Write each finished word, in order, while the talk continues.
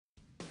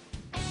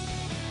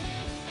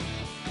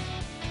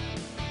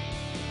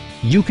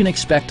You can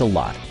expect a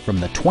lot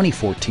from the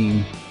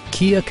 2014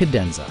 Kia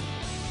Cadenza.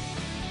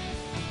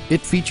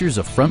 It features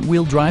a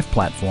front-wheel drive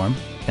platform,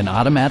 an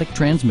automatic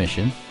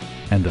transmission,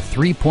 and a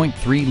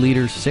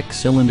 3.3-liter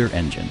six-cylinder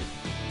engine.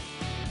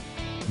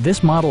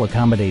 This model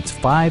accommodates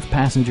 5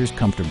 passengers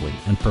comfortably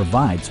and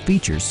provides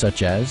features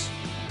such as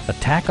a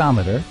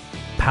tachometer,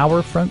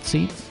 power front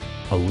seats,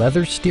 a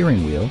leather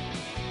steering wheel,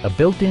 a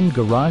built-in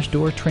garage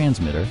door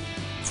transmitter,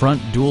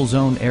 front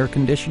dual-zone air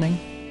conditioning,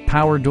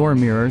 power door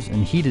mirrors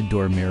and heated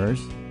door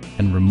mirrors,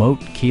 and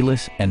remote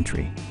keyless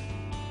entry.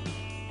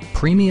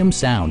 Premium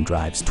sound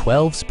drives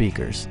 12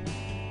 speakers,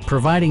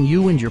 providing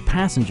you and your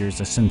passengers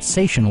a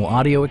sensational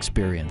audio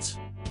experience.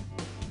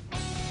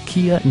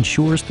 Kia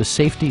ensures the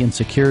safety and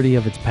security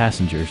of its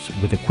passengers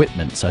with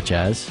equipment such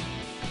as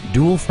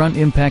dual front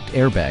impact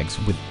airbags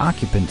with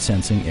occupant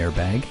sensing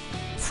airbag,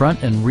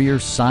 front and rear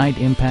side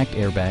impact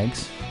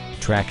airbags,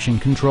 traction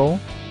control,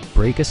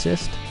 brake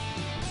assist,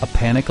 a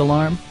panic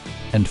alarm,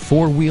 and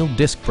 4-wheel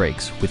disc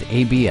brakes with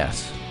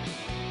ABS.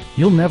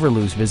 You'll never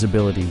lose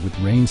visibility with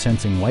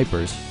rain-sensing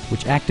wipers,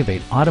 which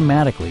activate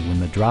automatically when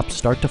the drops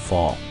start to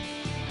fall.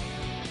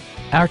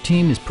 Our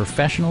team is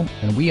professional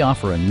and we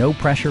offer a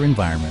no-pressure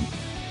environment.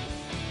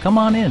 Come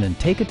on in and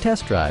take a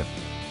test drive.